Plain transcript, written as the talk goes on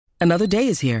Another day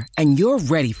is here, and you're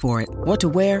ready for it. What to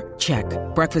wear? Check.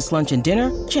 Breakfast, lunch, and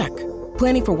dinner? Check.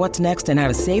 Planning for what's next and how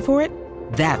to save for it?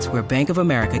 That's where Bank of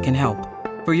America can help.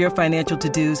 For your financial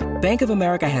to-dos, Bank of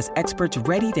America has experts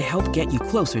ready to help get you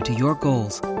closer to your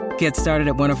goals. Get started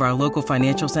at one of our local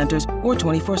financial centers or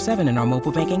 24/7 in our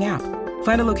mobile banking app.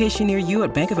 Find a location near you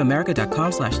at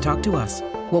bankofamerica.com/talktous.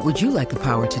 What would you like the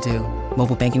power to do?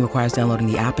 Mobile banking requires downloading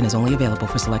the app and is only available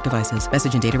for select devices.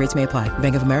 Message and data rates may apply.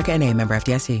 Bank of America N.A., member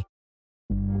FDIC.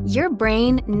 Your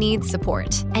brain needs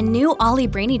support, and new Ollie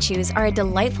Brainy Chews are a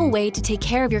delightful way to take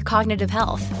care of your cognitive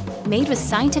health. Made with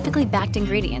scientifically backed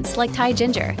ingredients like Thai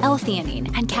ginger,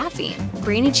 L-theanine, and caffeine,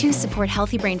 Brainy Chews support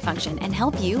healthy brain function and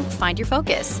help you find your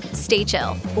focus, stay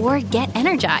chill, or get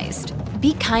energized.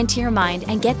 Be kind to your mind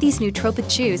and get these nootropic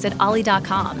chews at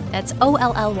ollie.com. That's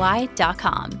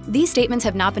OLLY.com. These statements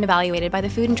have not been evaluated by the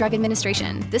Food and Drug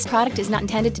Administration. This product is not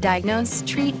intended to diagnose,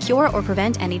 treat, cure, or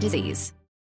prevent any disease.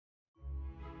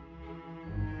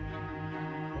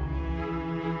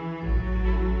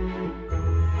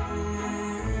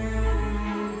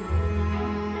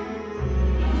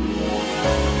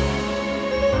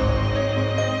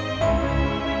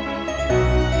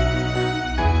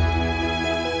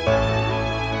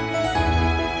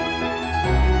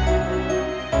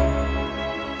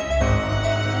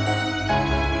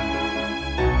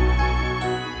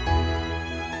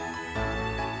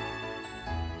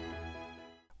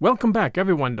 Welcome back,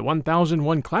 everyone, to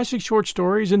 1001 Classic Short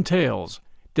Stories and Tales.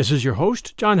 This is your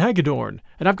host, John Hagedorn,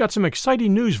 and I've got some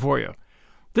exciting news for you.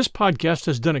 This podcast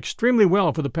has done extremely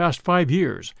well for the past 5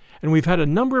 years, and we've had a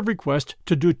number of requests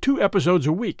to do 2 episodes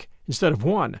a week instead of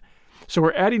 1. So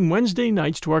we're adding Wednesday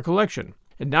nights to our collection,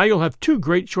 and now you'll have 2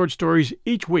 great short stories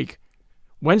each week,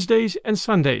 Wednesdays and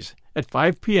Sundays at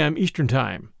 5 p.m. Eastern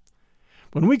Time.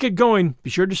 When we get going, be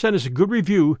sure to send us a good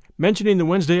review mentioning the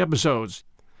Wednesday episodes.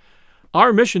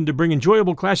 Our mission to bring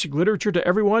enjoyable classic literature to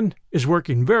everyone is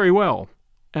working very well,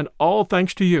 and all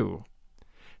thanks to you.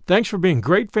 Thanks for being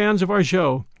great fans of our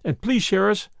show, and please share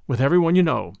us with everyone you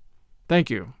know. Thank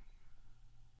you.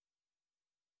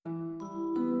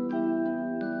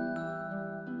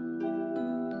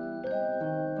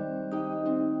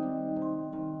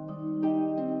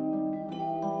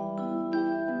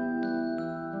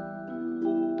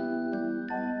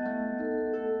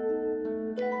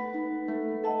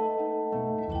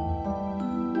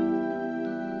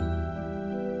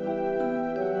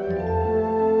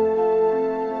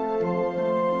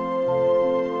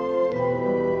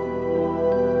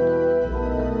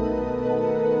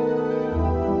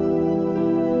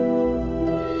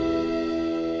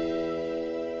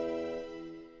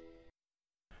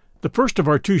 The first of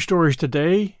our 2 stories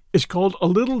today is called A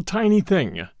Little Tiny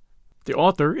Thing. The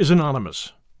author is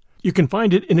anonymous. You can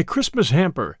find it in A Christmas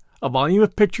Hamper, a volume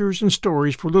of pictures and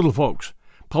stories for little folks,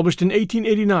 published in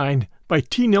 1889 by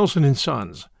T. Nelson &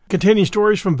 Sons, containing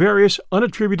stories from various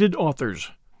unattributed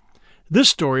authors. This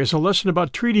story is a lesson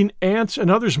about treating ants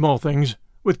and other small things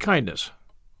with kindness.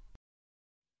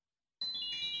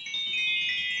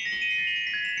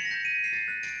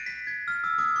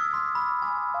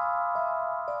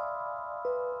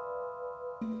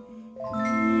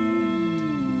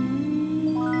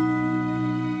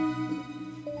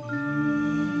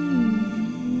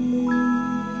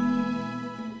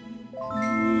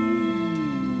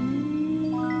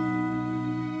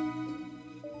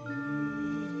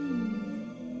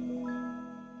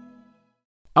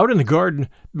 Out in the garden,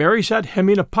 Mary sat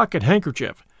hemming a pocket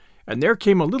handkerchief, and there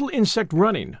came a little insect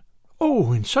running,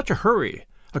 in such a hurry,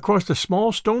 across the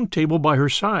small stone table by her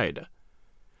side.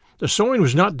 The sewing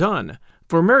was not done,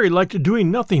 for Mary liked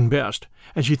doing nothing best,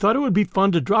 and she thought it would be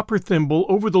fun to drop her thimble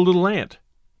over the little ant.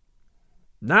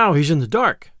 "Now he's in the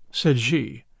dark," said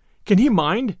she. "Can he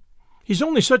mind? He's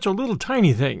only such a little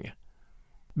tiny thing."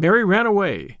 Mary ran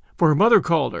away, for her mother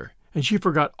called her, and she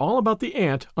forgot all about the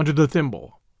ant under the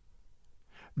thimble.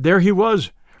 There he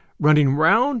was, running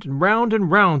round and round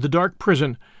and round the dark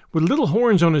prison, with little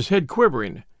horns on his head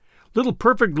quivering, little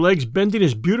perfect legs bending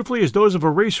as beautifully as those of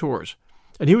a racehorse,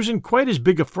 and he was in quite as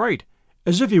big a fright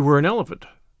as if he were an elephant.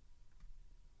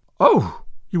 "Oh,"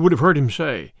 you would have heard him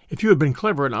say, if you had been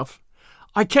clever enough,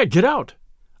 "I can't get out!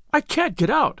 I can't get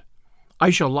out! I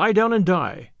shall lie down and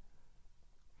die."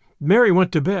 Mary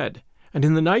went to bed, and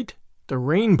in the night the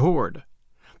rain poured.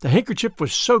 The handkerchief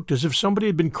was soaked as if somebody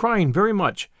had been crying very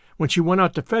much when she went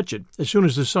out to fetch it as soon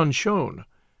as the sun shone.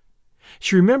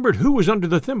 She remembered who was under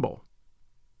the thimble.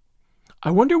 "I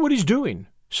wonder what he's doing,"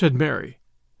 said Mary.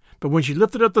 But when she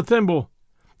lifted up the thimble,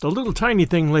 the little tiny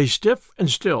thing lay stiff and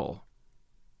still.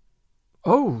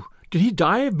 "Oh, did he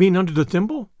die of being under the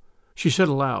thimble?" she said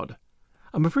aloud.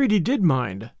 "I'm afraid he did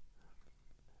mind."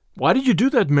 "Why did you do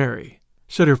that, Mary?"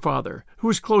 said her father, who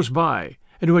was close by,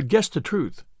 and who had guessed the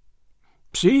truth.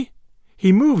 "See,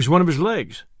 he moves one of his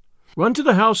legs. Run to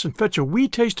the house and fetch a wee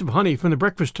taste of honey from the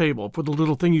breakfast table for the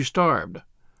little thing you starved."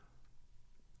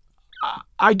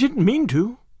 I didn't mean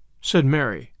to," said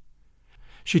Mary.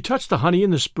 She touched the honey in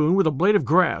the spoon with a blade of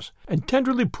grass and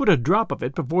tenderly put a drop of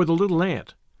it before the little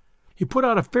ant. He put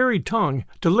out a fairy tongue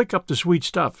to lick up the sweet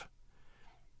stuff.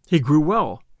 He grew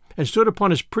well and stood upon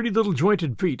his pretty little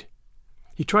jointed feet.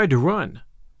 He tried to run.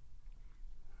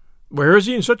 "Where is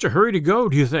he in such a hurry to go,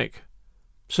 do you think?"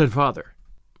 said Father.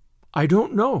 "I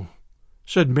don't know,"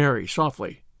 said Mary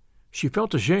softly. She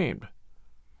felt ashamed.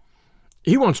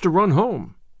 "He wants to run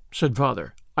home," said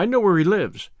Father. "I know where he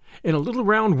lives, in a little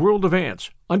round world of ants,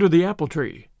 under the apple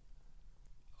tree."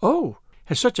 "Oh,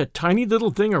 has such a tiny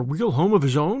little thing a real home of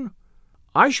his own?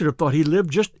 I should have thought he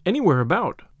lived just anywhere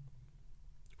about."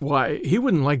 "Why, he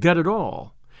wouldn't like that at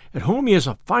all. At home he has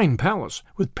a fine palace,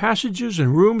 with passages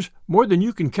and rooms more than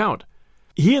you can count.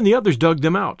 He and the others dug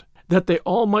them out, that they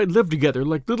all might live together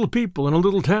like little people in a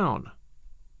little town."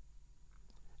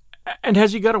 "And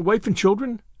has he got a wife and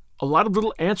children? A lot of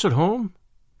little ants at home?"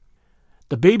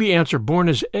 "The baby ants are born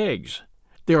as eggs.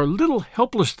 They are little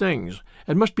helpless things,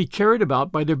 and must be carried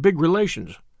about by their big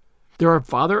relations. There are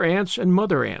father ants and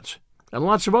mother ants, and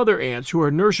lots of other ants who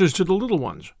are nurses to the little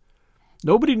ones.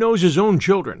 Nobody knows his own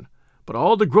children, but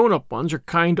all the grown-up ones are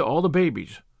kind to all the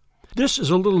babies. This is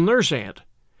a little nurse ant.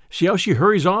 See how she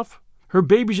hurries off? Her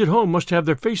babies at home must have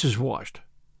their faces washed."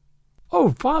 "Oh,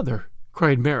 Father!"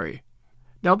 cried Mary.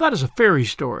 "Now that is a fairy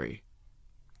story."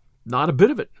 "Not a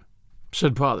bit of it,"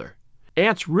 said Father.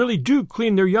 "Ants really do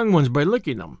clean their young ones by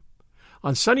licking them.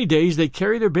 On sunny days they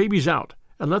carry their babies out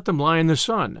and let them lie in the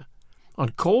sun. On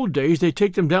cold days they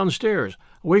take them downstairs,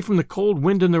 away from the cold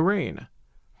wind and the rain.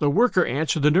 The worker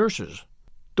ants are the nurses.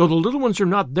 Though the little ones are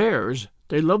not theirs,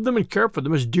 they love them and care for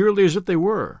them as dearly as if they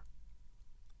were."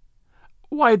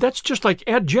 "Why, that's just like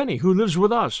Aunt Jenny, who lives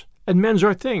with us, and mends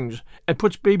our things, and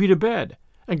puts baby to bed,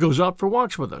 and goes out for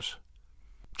walks with us."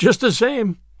 "Just the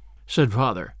same," said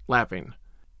Father, laughing.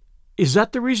 "Is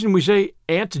that the reason we say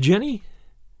Aunt Jenny?"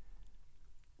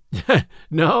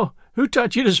 "No, who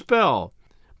taught you to spell?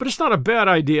 But it's not a bad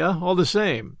idea, all the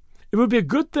same. It would be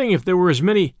a good thing if there were as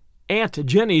many Aunt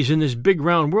Jennys in this big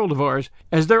round world of ours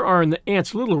as there are in the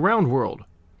ants' little round world.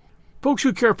 Folks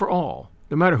who care for all,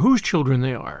 no matter whose children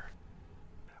they are."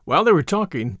 While they were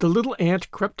talking, the little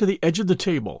ant crept to the edge of the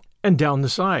table and down the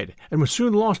side, and was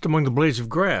soon lost among the blades of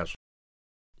grass.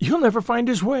 "He'll never find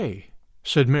his way,"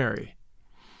 said Mary.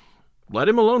 "Let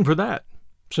him alone for that,"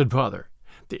 said Father.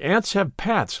 "The ants have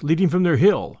paths leading from their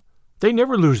hill. They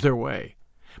never lose their way,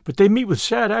 but they meet with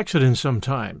sad accidents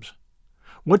sometimes.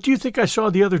 What do you think I saw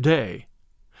the other day?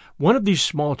 One of these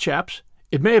small chaps,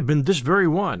 it may have been this very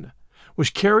one,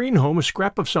 was carrying home a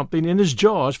scrap of something in his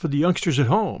jaws for the youngsters at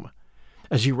home.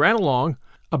 As he ran along,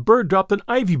 a bird dropped an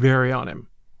ivy berry on him.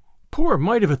 Poor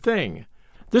mite of a thing!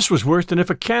 This was worse than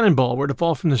if a cannonball were to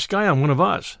fall from the sky on one of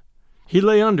us. He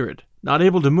lay under it, not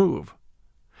able to move.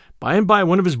 By and by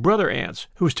one of his brother ants,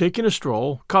 who was taking a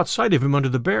stroll, caught sight of him under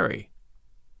the berry."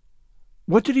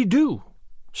 "What did he do?"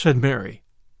 said Mary.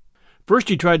 "First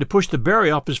he tried to push the berry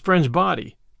off his friend's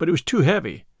body, but it was too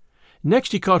heavy.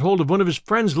 Next he caught hold of one of his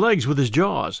friend's legs with his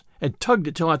jaws, and tugged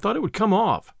it till I thought it would come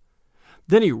off.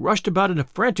 Then he rushed about in a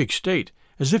frantic state,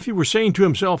 as if he were saying to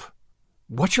himself,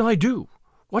 'What shall I do?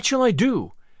 What shall I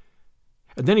do?'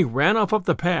 And then he ran off up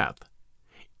the path.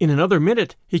 In another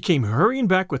minute he came hurrying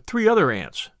back with 3 other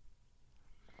ants."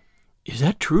 "Is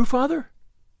that true, Father?"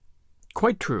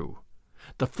 "Quite true.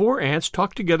 The 4 ants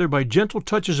talked together by gentle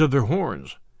touches of their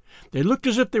horns. They looked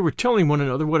as if they were telling one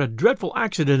another what a dreadful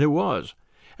accident it was,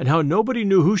 and how nobody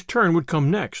knew whose turn would come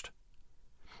next.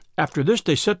 After this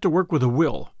they set to work with a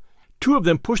will. 2 of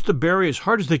them pushed the berry as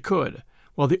hard as they could,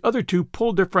 while the other 2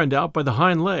 pulled their friend out by the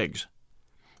hind legs.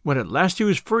 When at last he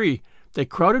was free, they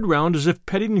crowded round as if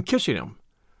petting and kissing him.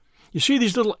 You see,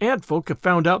 these little ant folk have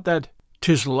found out that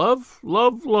 'tis love,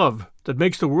 love, love that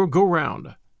makes the world go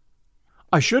round.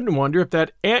 I shouldn't wonder if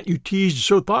that ant you teased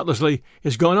so thoughtlessly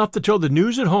is gone off to tell the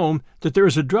news at home that there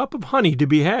is a drop of honey to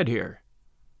be had here."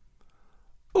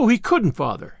 "Oh, he couldn't,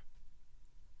 Father."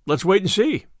 "Let's wait and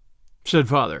see," said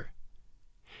Father.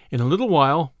 In a little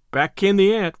while, back came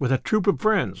the ant with a troop of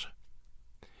friends.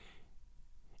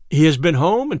 "He has been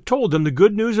home and told them the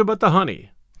good news about the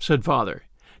honey," said Father.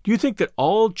 "Do you think that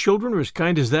all children are as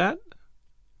kind as that?"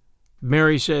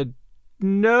 Mary said,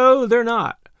 "No, they're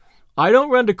not. I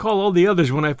don't run to call all the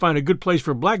others when I find a good place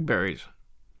for blackberries."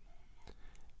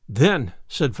 "Then,"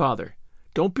 said Father,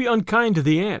 "don't be unkind to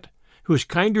the ant, who is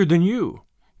kinder than you,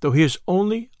 though he is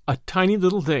only a tiny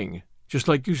little thing, just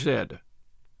like you said.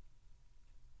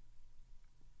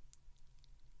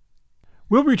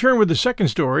 We'll return with the second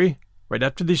story right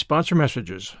after these sponsor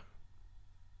messages.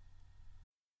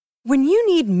 When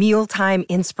you need mealtime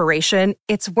inspiration,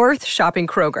 it's worth shopping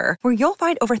Kroger, where you'll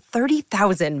find over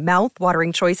 30,000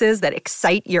 mouth-watering choices that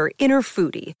excite your inner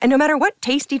foodie. And no matter what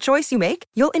tasty choice you make,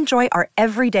 you'll enjoy our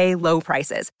everyday low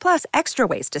prices, plus extra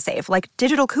ways to save, like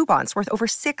digital coupons worth over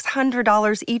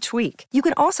 $600 each week. You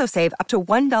can also save up to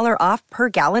 $1 off per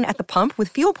gallon at the pump with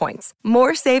fuel points.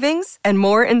 More savings and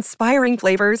more inspiring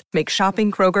flavors make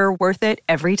shopping Kroger worth it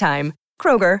every time.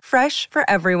 Kroger, fresh for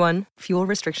everyone. Fuel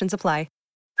restrictions apply.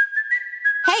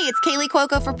 Hey, it's Kaylee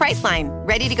Cuoco for Priceline.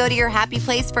 Ready to go to your happy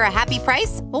place for a happy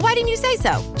price? Well, why didn't you say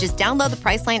so? Just download the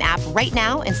Priceline app right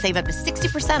now and save up to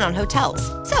 60% on hotels.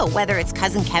 So whether it's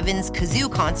Cousin Kevin's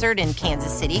Kazoo Concert in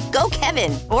Kansas City, go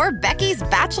Kevin, or Becky's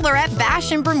Bachelorette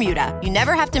Bash in Bermuda, you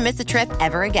never have to miss a trip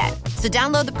ever again. So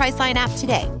download the Priceline app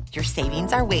today. Your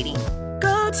savings are waiting.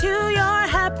 Go to your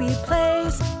happy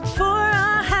place for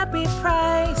a happy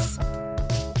price.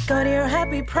 Go to your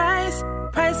happy price,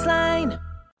 Priceline.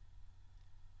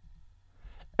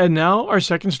 And now our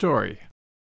second story.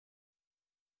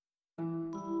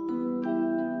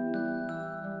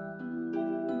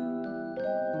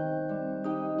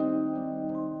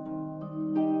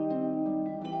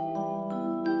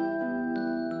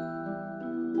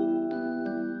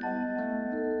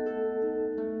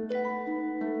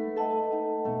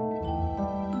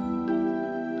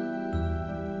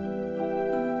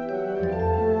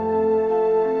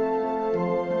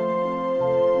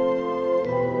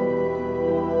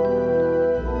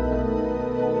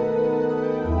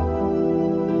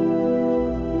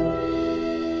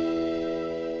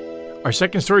 Our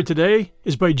second story today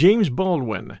is by James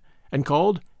Baldwin and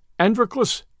called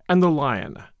Androclus and the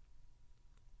Lion.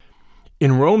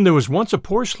 In Rome there was once a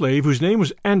poor slave whose name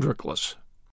was Androclus.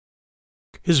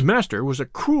 His master was a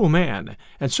cruel man,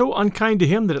 and so unkind to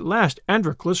him that at last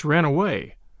Androclus ran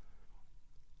away.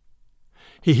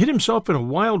 He hid himself in a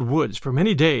wild woods for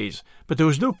many days, but there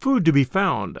was no food to be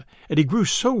found, and he grew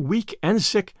so weak and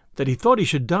sick that he thought he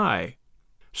should die.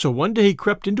 So one day he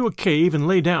crept into a cave and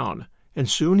lay down, and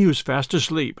soon he was fast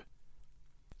asleep.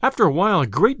 After a while a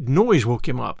great noise woke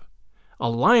him up. A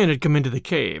lion had come into the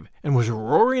cave, and was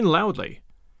roaring loudly.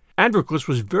 Androclus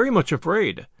was very much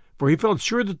afraid, for he felt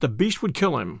sure that the beast would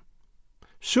kill him.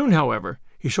 Soon, however,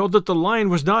 he saw that the lion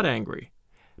was not angry,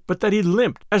 but that he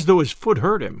limped as though his foot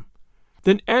hurt him.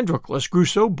 Then Androclus grew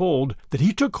so bold that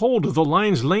he took hold of the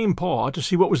lion's lame paw to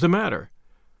see what was the matter.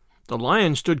 The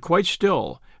lion stood quite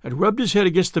still, and rubbed his head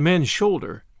against the man's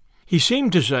shoulder. He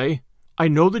seemed to say, "I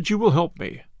know that you will help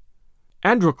me."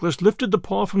 Androclus lifted the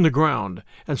paw from the ground,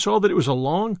 and saw that it was a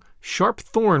long, sharp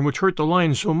thorn which hurt the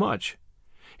lion so much.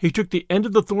 He took the end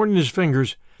of the thorn in his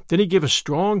fingers, then he gave a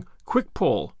strong, quick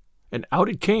pull, and out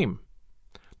it came.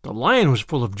 The lion was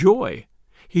full of joy.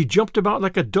 He jumped about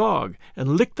like a dog,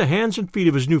 and licked the hands and feet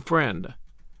of his new friend.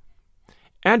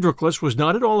 Androclus was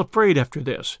not at all afraid after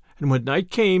this, and when night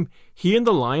came, he and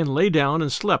the lion lay down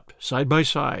and slept side by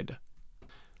side.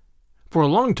 For a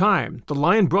long time the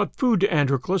lion brought food to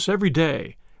Androclus every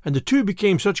day, and the two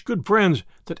became such good friends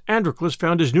that Androclus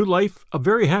found his new life a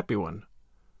very happy one.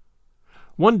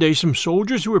 One day some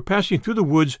soldiers who were passing through the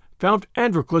woods found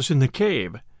Androclus in the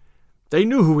cave. They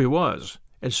knew who he was,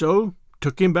 and so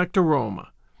took him back to Rome.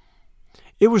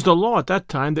 It was the law at that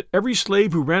time that every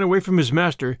slave who ran away from his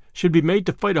master should be made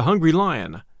to fight a hungry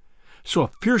lion. So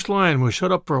a fierce lion was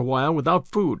shut up for a while without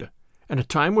food, and a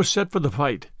time was set for the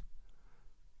fight.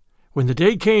 When the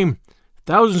day came,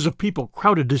 thousands of people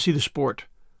crowded to see the sport.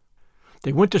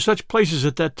 They went to such places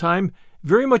at that time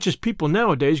very much as people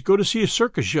nowadays go to see a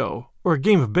circus show or a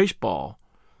game of baseball.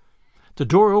 The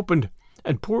door opened,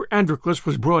 and poor Androclus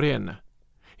was brought in.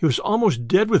 He was almost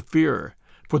dead with fear,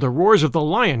 for the roars of the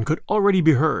lion could already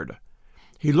be heard.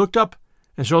 He looked up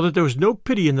and saw that there was no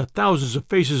pity in the thousands of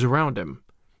faces around him.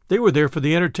 They were there for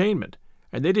the entertainment,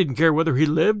 and they didn't care whether he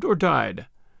lived or died.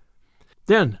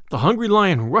 Then the hungry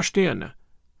lion rushed in.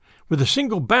 With a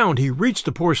single bound he reached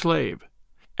the poor slave.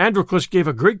 Androclus gave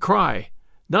a great cry,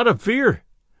 not of fear,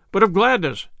 but of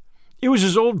gladness. It was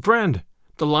his old friend,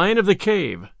 the lion of the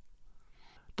cave.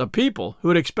 The people, who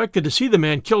had expected to see the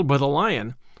man killed by the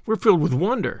lion, were filled with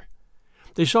wonder.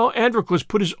 They saw Androclus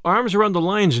put his arms around the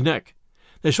lion's neck.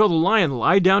 They saw the lion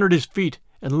lie down at his feet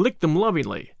and lick them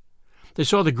lovingly. They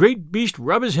saw the great beast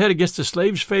rub his head against the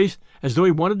slave's face as though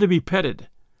he wanted to be petted.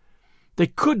 They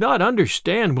could not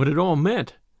understand what it all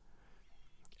meant.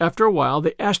 After a while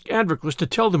they asked Androclus to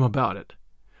tell them about it.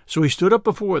 So he stood up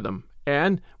before them,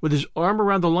 and, with his arm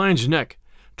around the lion's neck,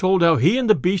 told how he and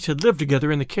the beast had lived together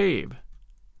in the cave.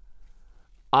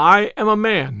 "I am a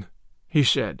man," he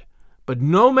said, "but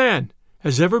no man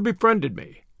has ever befriended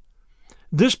me.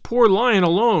 This poor lion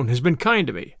alone has been kind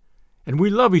to me, and we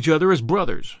love each other as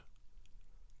brothers."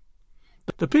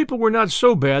 The people were not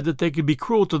so bad that they could be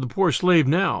cruel to the poor slave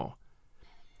now.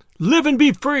 "Live and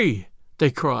be free!"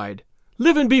 they cried.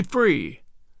 "Live and be free!"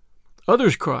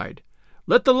 Others cried,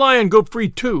 "Let the lion go free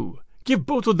too! Give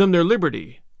both of them their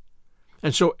liberty!"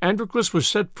 And so Androclus was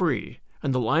set free,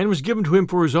 and the lion was given to him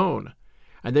for his own,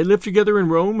 and they lived together in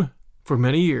Rome for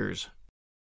many years.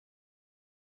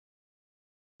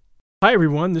 Hi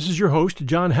everyone, this is your host,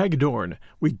 John Hagedorn.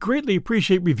 We greatly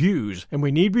appreciate reviews, and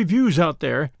we need reviews out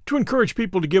there to encourage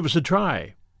people to give us a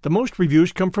try. The most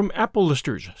reviews come from Apple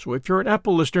listeners, so if you're an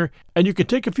Apple listener and you can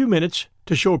take a few minutes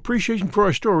to show appreciation for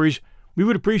our stories, we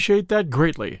would appreciate that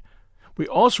greatly. We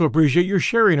also appreciate your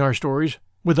sharing our stories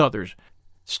with others.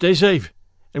 Stay safe,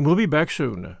 and we'll be back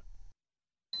soon.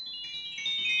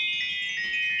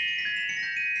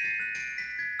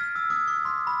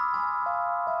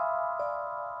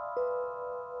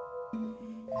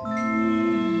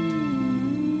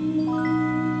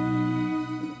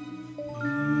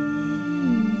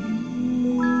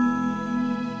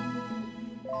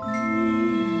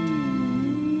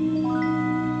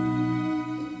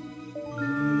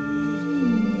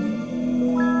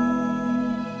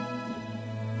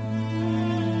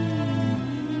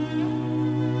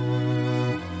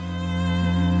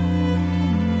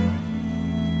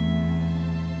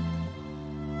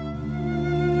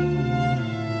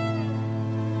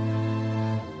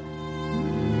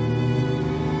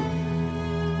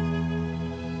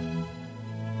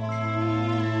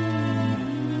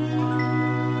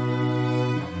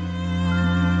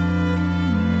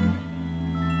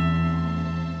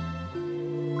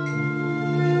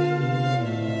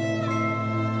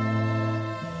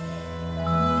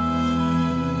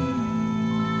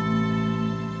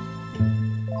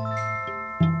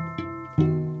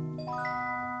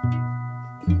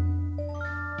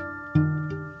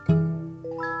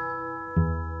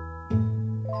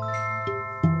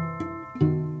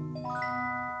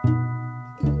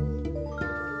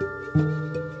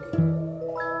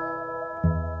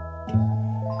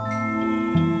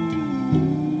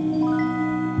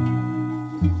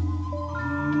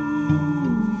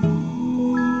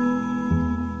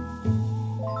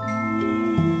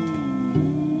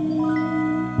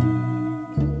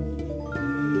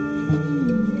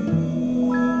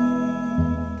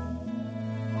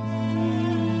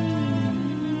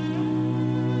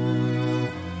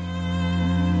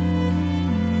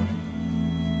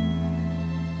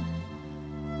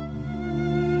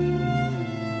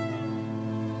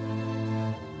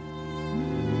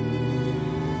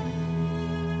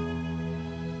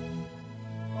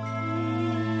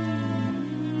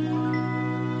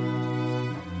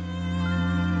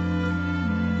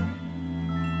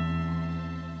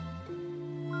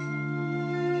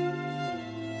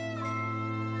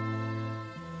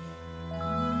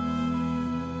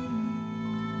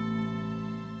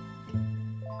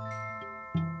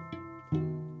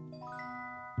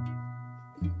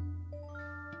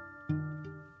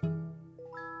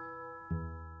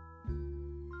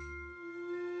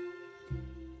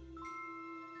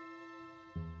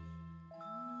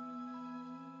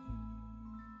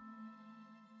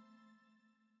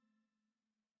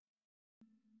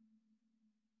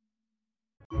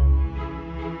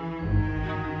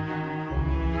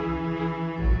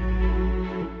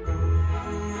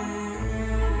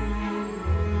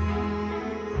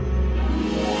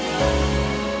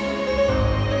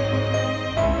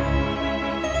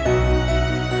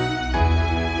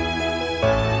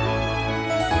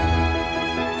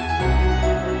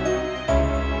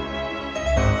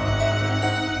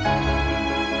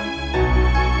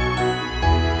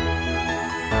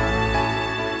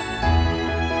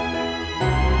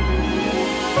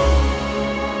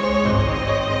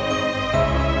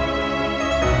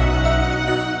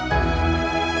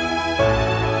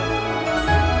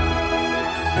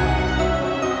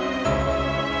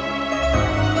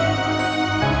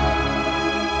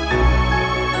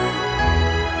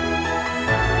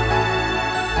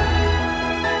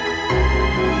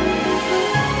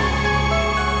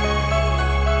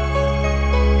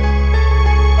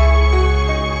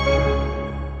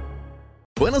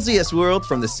 Buenos dias, world,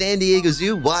 from the San Diego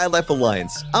Zoo Wildlife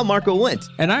Alliance. I'm Marco Wendt.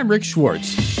 And I'm Rick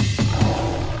Schwartz.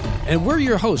 And we're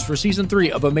your hosts for Season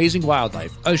 3 of Amazing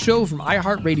Wildlife, a show from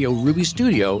iHeartRadio Ruby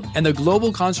Studio and the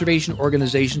global conservation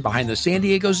organization behind the San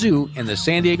Diego Zoo and the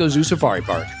San Diego Zoo Safari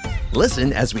Park.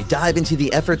 Listen as we dive into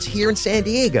the efforts here in San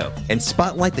Diego and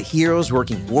spotlight the heroes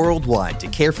working worldwide to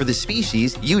care for the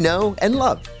species you know and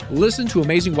love. Listen to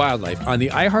Amazing Wildlife on the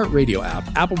iHeartRadio app,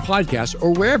 Apple Podcasts,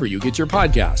 or wherever you get your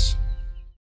podcasts.